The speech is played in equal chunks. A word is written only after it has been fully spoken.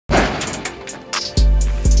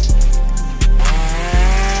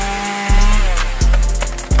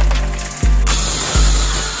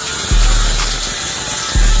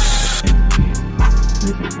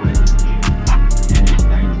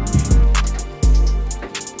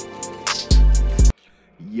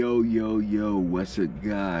Yo, what's up,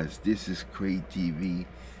 guys? This is Cray TV,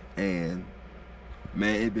 and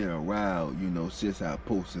man, it's been a while, since I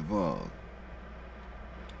posted vlog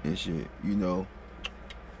and shit, been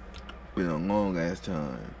a long ass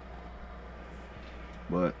time.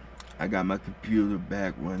 But I got my computer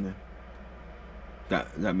back running.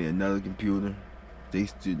 Got me another computer.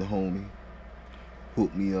 Thanks to the homie,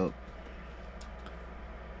 hooked me up,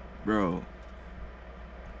 bro.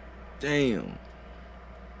 Damn.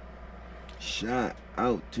 Shout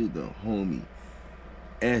out to the homie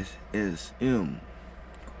SSM,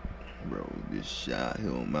 bro. Just shout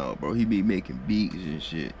him out, bro. He be making beats and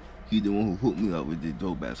shit. He the one who hooked me up with this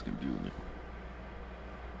dope ass computer.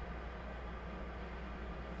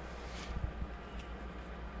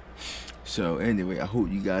 So anyway, I hope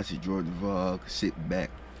you guys enjoyed the vlog. Sit back,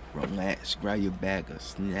 relax, grab your bag of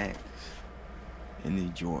snacks, and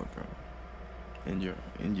enjoy, bro. Enjoy.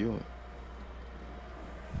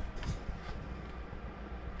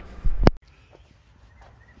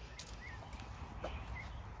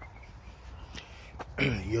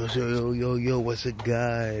 Yo, what's up,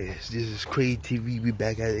 guys? This is Cray TV. We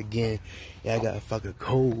back at it again. Yeah, I got a fucking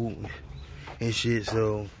cold and shit,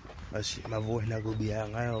 so my voice not gonna be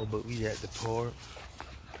out loud, but we at the park,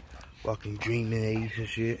 walking dreaming age and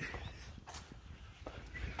shit.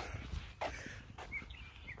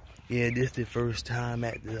 Yeah, this the first time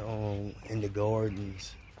at the in the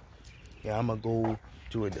gardens. Yeah, I'ma go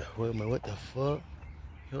to it. Wait a minute, what the fuck?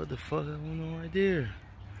 Yo, what the fuck is going on right there?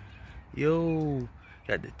 Yo,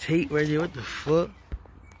 got the tape right there. What the fuck?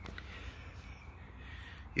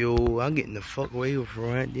 Yo, I'm getting the fuck away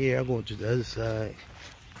from right there. I'm going to the other side.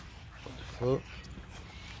 What the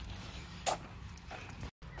fuck?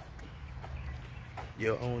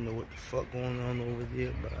 Yo, I don't know what the fuck going on over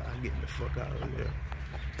there, but I'm getting the fuck out of there.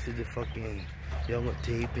 To the fucking yellow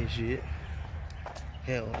tape and shit.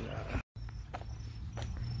 Hell nah.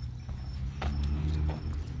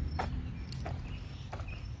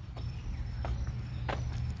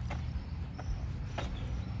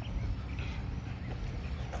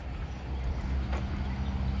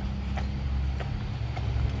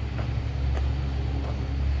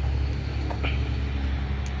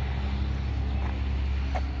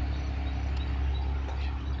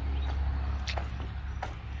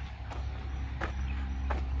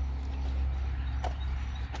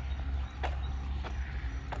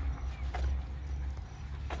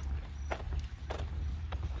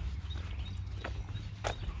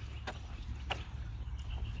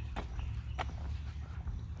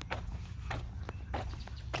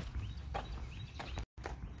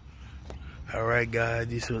 Alright, guys,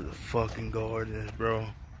 these are the fucking gardens, bro.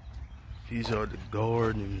 These are the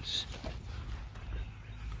gardens.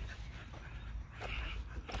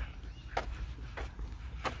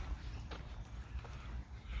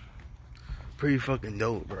 Pretty fucking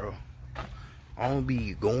dope, bro. I don't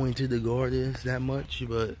be going to the gardens that much,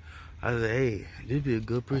 but I was like, hey, this be a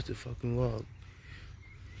good place to fucking walk.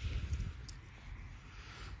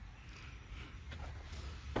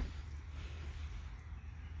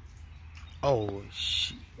 Oh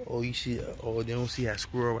shit! Oh, you see? Oh, they don't see that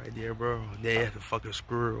squirrel right there, bro. They have a fucking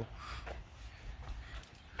squirrel.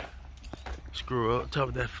 Squirrel up top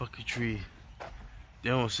of that fucking tree. They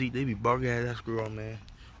don't see. They be barking at that squirrel, man.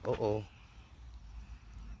 Uh-oh.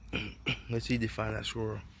 Let's see if they find that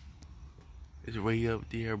squirrel. It's way up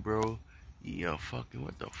there, bro. Yeah, fucking.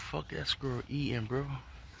 What the fuck that squirrel eating, bro?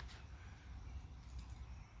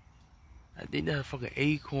 I think that's a fucking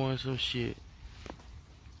acorn or some shit.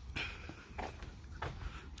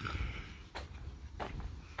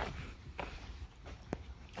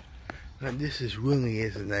 Now this is really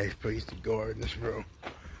is a nice place to garden, bro.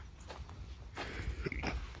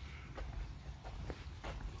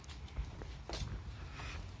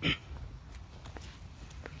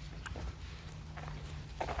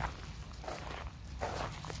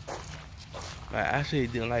 Like, I say,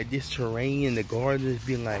 like this terrain in the gardens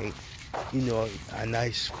be like, a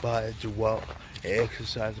nice spot to walk and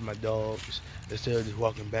exercise my dogs instead of just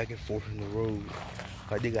walking back and forth in the road.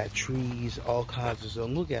 Like they got trees, all kinds of stuff.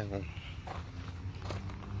 Look at them.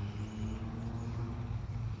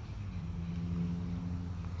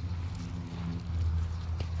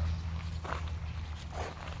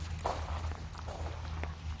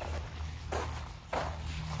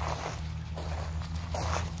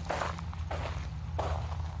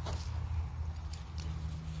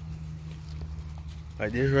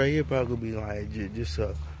 Like this right here probably be like just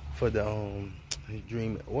for the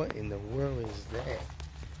dream. What in the world is that?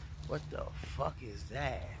 What the fuck is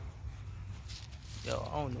that? Yo,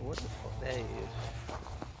 I don't know what the fuck that is.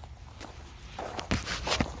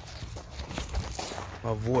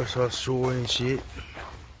 My voice all sore and shit.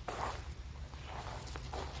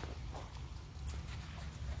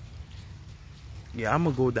 Yeah, I'm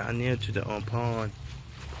gonna go down there to the pond.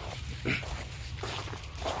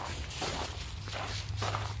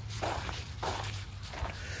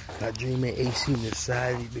 My dream and AC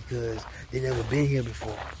decided because they never been here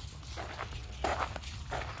before.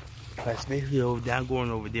 Like, especially over there, I'm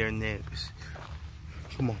going over there next.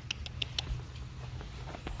 Come on.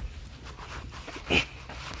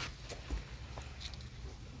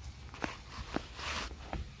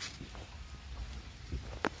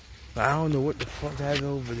 I don't know what the fuck happened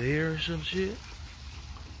over there or some shit.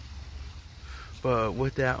 But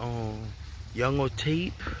with that younger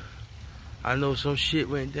tape, I know some shit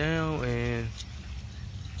went down and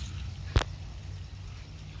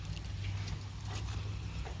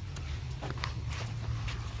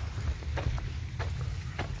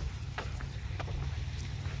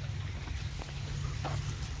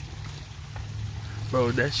bro,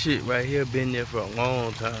 that shit right here been there for a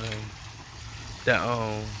long time. That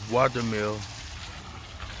water mill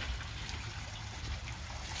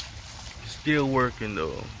still working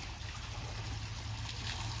though.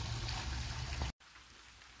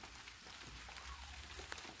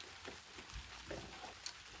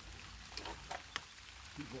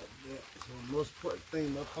 So the most important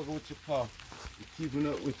thing, motherfucker, with your car, is keeping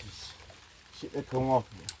up with this shit that come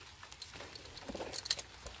off of it.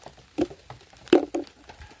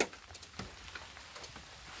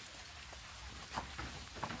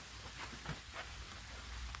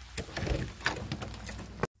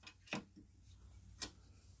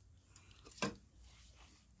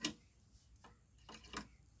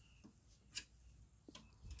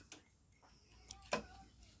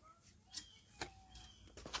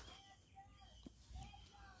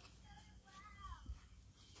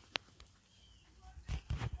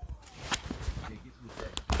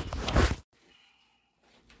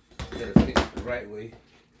 Gotta fix it the right way.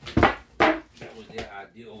 That was their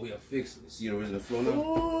ideal way of fixing it. See the original floor now?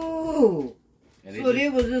 Ooh. And So they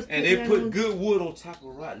was just and they put good wood on top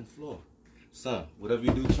of rotten floor. Son, whatever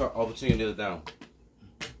you do, chart all between this down.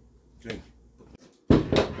 Drink.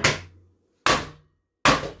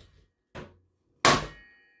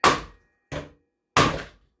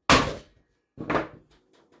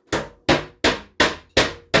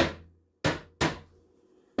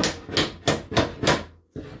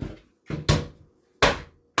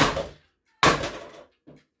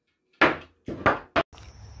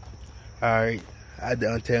 Alright, I had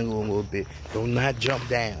to untangle them a little bit. Do not jump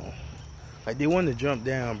down. Like, they want to jump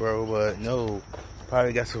down, bro, but no.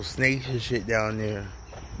 Probably got some snakes and shit down there.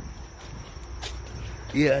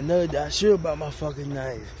 Yeah, I sure about my fucking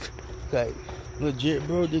knife. Like, legit,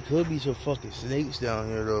 bro, there could be some fucking snakes down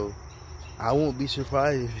here, though. I won't be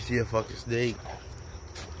surprised if you see a fucking snake.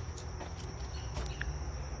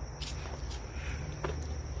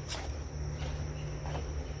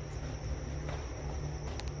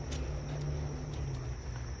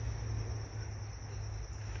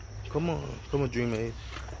 Come on, Dream Ace.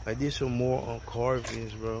 I did some more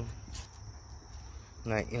carvings, bro.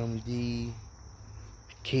 Like MD,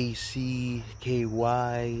 KC,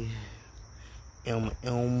 KY,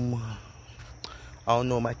 MM. I don't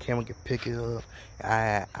know if my camera can pick it up.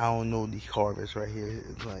 I don't know these carvings right here.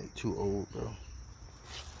 It's like too old, bro.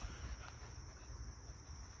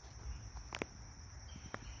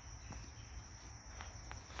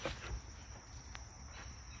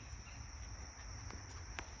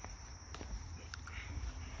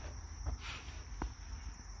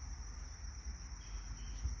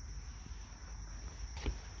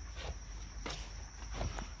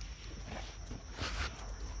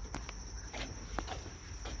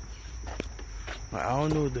 I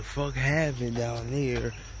don't know what the fuck happened down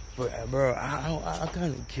there, but bro, I'm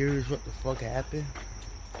kind of curious what the fuck happened.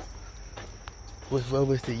 What's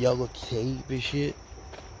with the yellow tape and shit?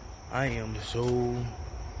 I am so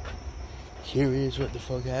curious what the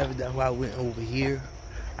fuck happened. That's why I went over here.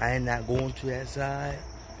 I am not going to that side.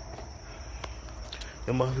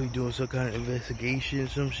 They must be doing some kind of investigation,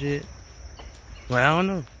 some shit. Well, I don't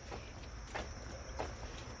know.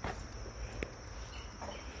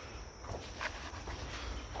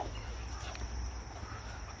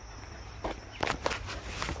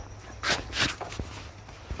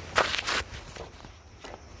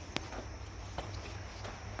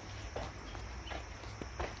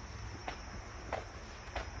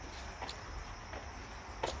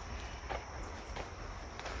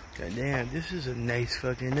 God damn, this is a nice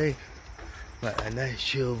fucking day. Like a nice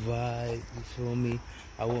chill vibe, you feel me?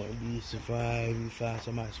 I wouldn't be surprised if you find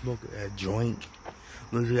somebody smoking a joint.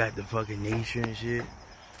 Looks like the fucking nature and shit.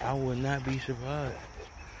 I would not be surprised.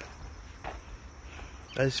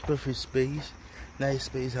 That's perfect space. Nice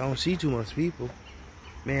space. I don't see too much people.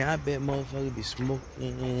 Man, I bet motherfuckers be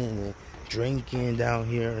smoking and drinking down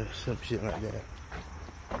here or some shit like that.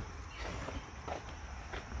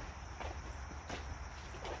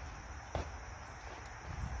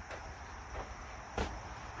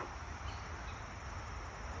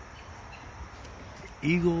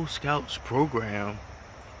 Eagle Scouts program.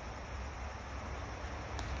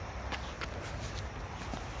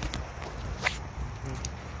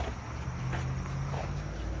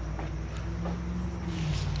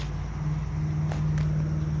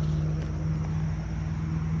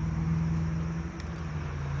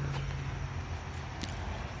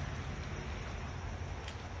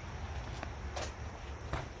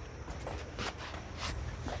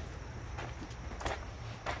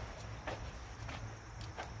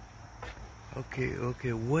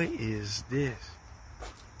 Okay, what is this?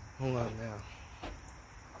 Hold on now.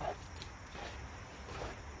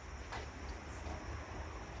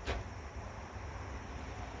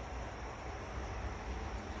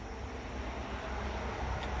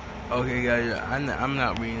 Okay, guys, I'm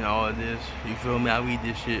not reading all of this. You feel me? I read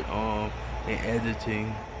this shit in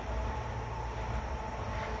editing.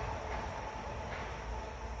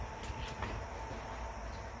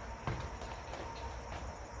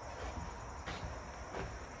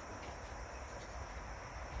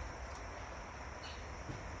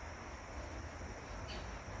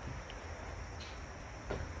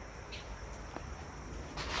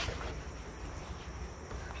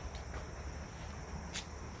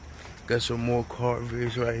 Got some more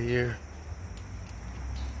carvers right here.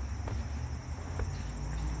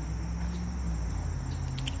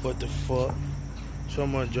 What the fuck?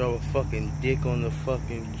 Someone draw a fucking dick on the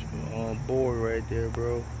fucking board right there,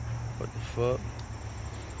 bro. What the fuck?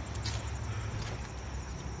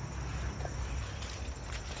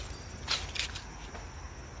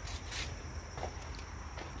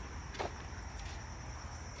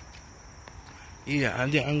 Yeah,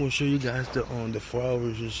 I'm gonna show you guys the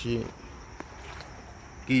flowers and shit.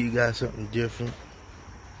 Give you guys something different.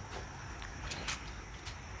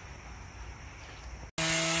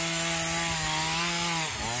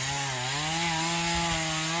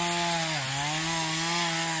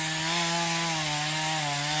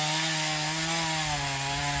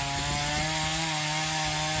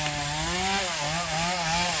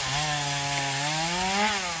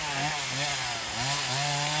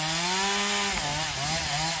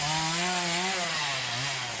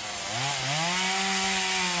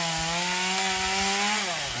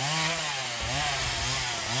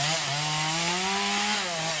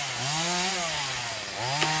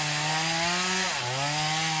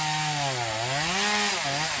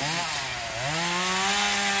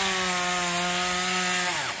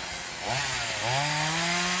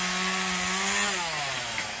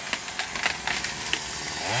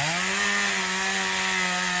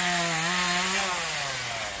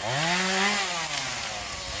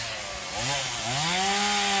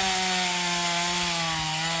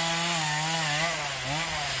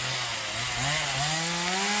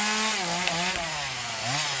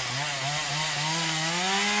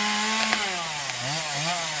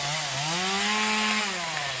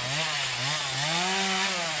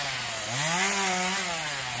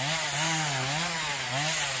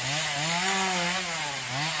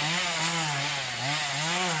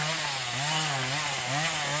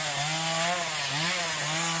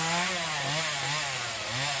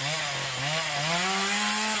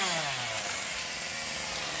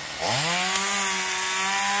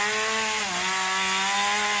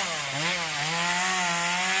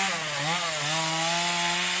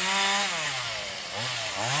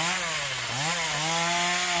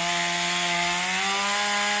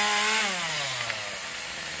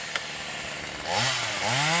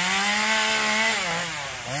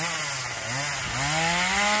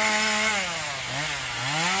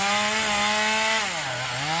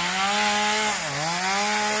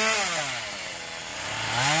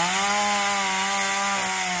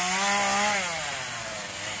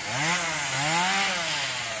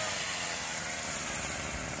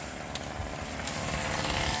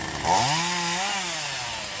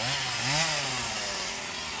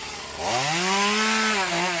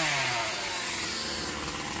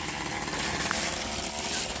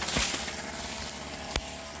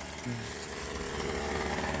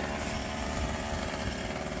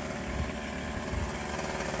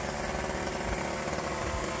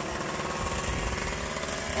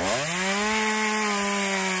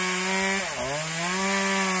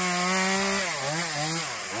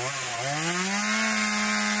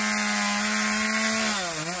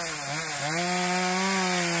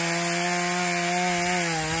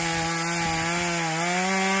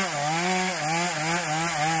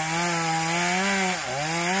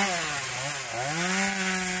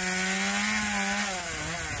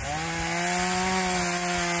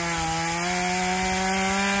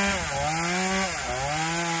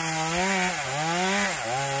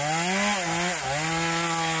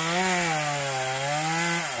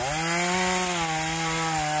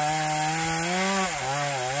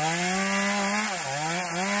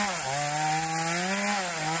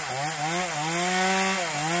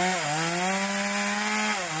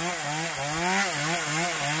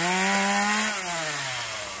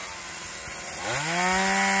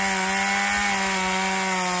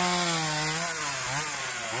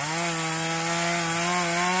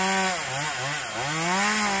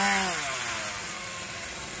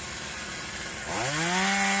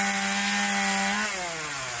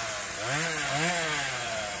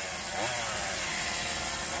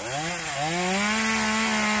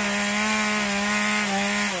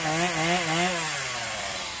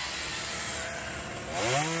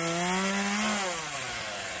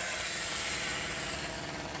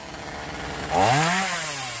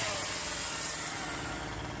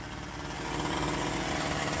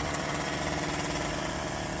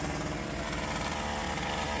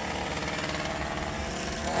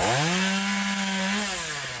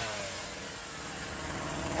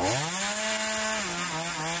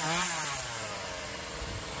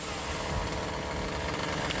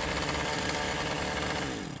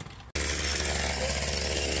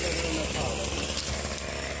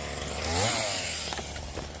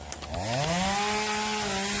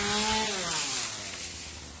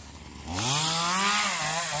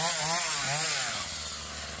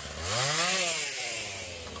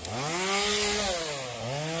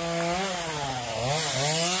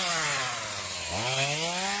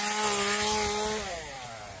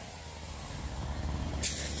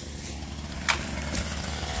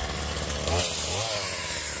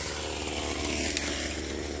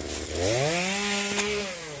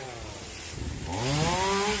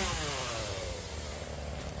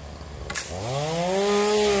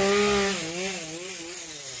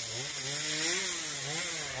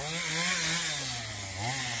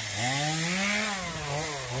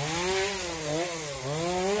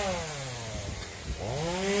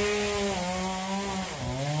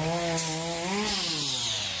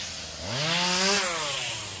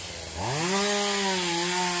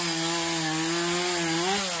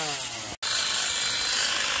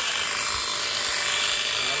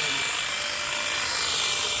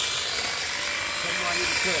 I need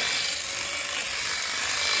to cut.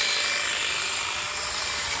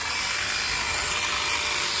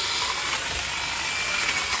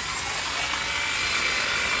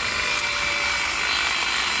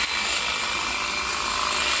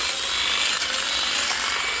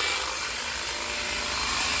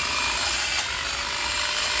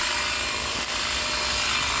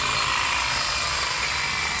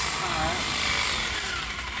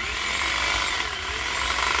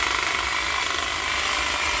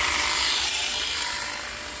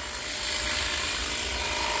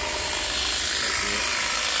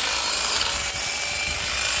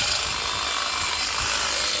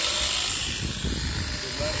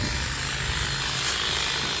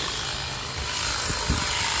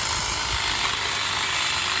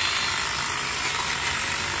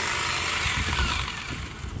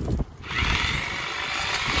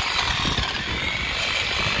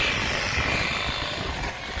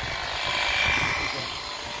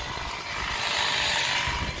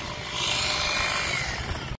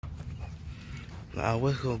 I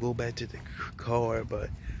was gonna go back to the car, but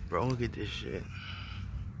bro, look at this shit.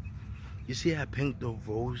 You see how pink the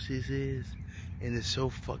roses is? And it's so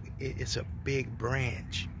fucking, it's a big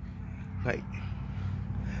branch. Like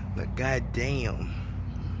goddamn.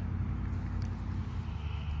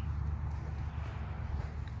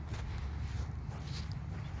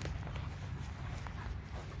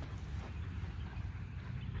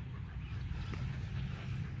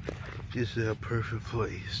 This is a perfect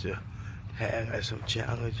place to have like, some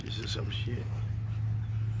challenges or some shit.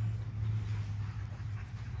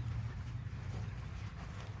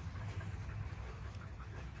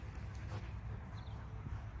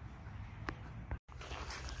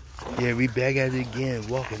 Yeah, we back at it again,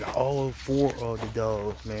 walking all 4 of the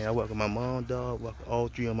dogs, man. I walking my mom's dog, walking all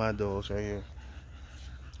 3 of my dogs right here.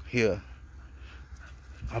 Here.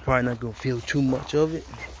 I'm probably not gonna feel too much of it.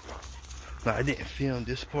 But I didn't film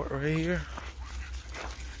this part right here.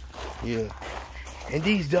 Yeah. And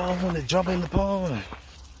these dogs want to jump in the pond.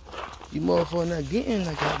 You motherfuckers not getting in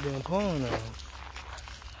that goddamn pond now.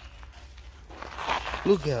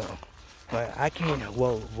 Look at them. Like, I can't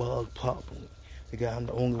vlog properly. Because I'm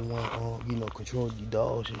the only one, you know, controlling the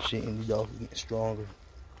dogs and shit, and the dogs are getting stronger.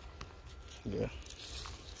 Yeah.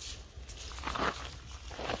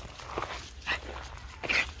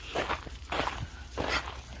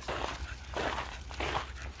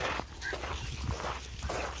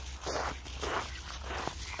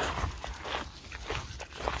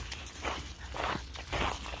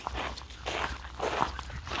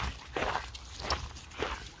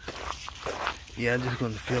 Yeah, I'm just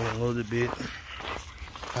gonna film a little bit.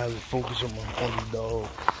 I will focus on the dog.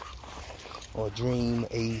 Or Dream,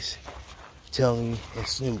 Ace, Telly, and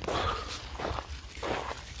Snoop.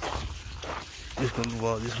 Just gonna do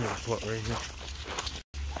all this little part right here.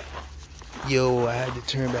 Yo, I had to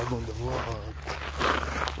turn back on the vlog.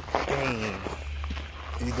 Dang.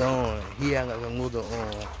 He's gone. He had like a little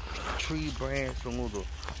tree branch, a little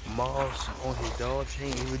moss on his dog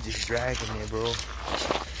chain. He was just dragging it, bro.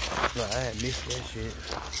 No, I had missed that shit.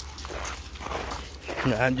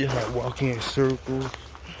 No, I just like walking in circles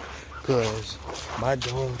because my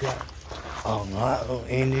dog got a lot of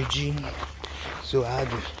energy. So I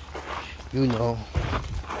just, you know,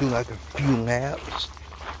 do like a few laps.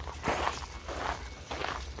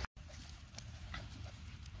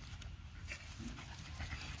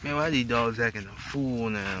 Man, why these dogs acting a fool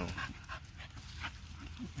now?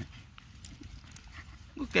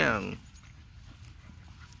 Look at them.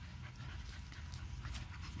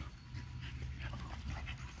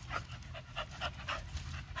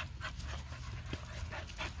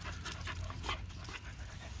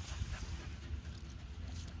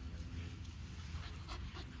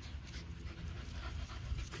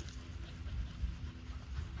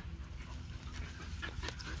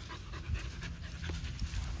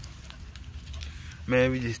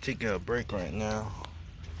 Man, we just taking a break right now.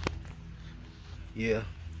 Yeah,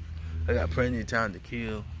 I got plenty of time to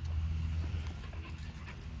kill.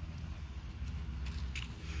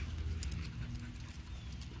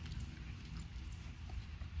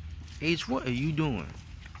 H, what are you doing?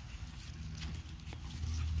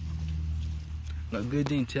 A good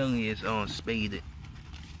thing telling you it's spaded.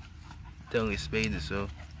 Telling you spaded, so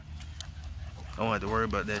I don't have to worry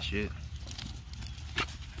about that shit.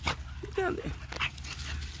 Look down there.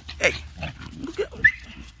 Hey, look at them.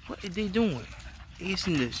 What are they doing? They need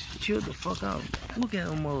to chill the fuck out. Look at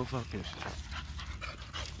them motherfuckers.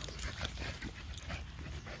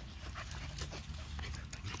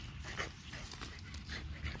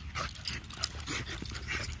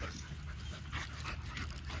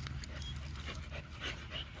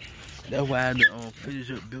 That's why I had to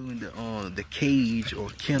finish up building the cage or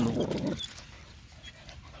kennel,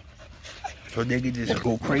 so they could just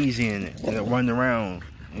go crazy in it and run around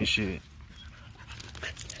and shit.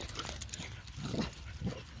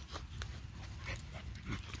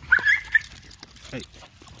 Hey,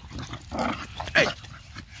 hey,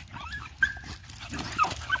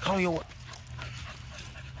 come here.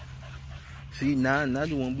 See, now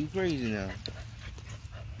they won't be crazy now.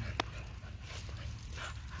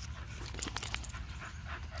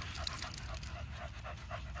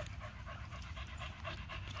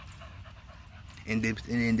 And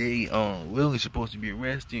then they really supposed to be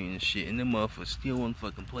arrested and shit, and them motherfuckers still want to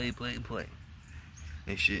fucking play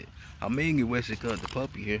and shit. I may get arrested because of the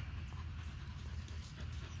puppy here.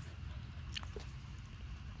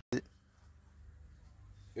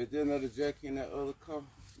 Is there another jack in that other car?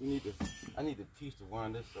 I need to teach to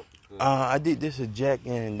wind this up. Because I did this a jack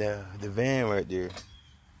in the van right there.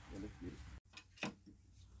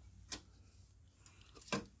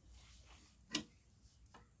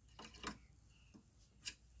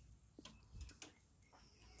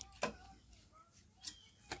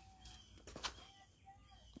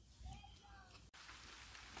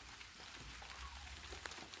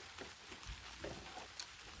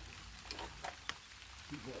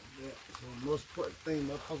 So the most important thing,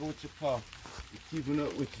 motherfucker, with your car, is keeping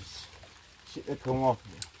up with your shit that come off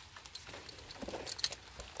of it.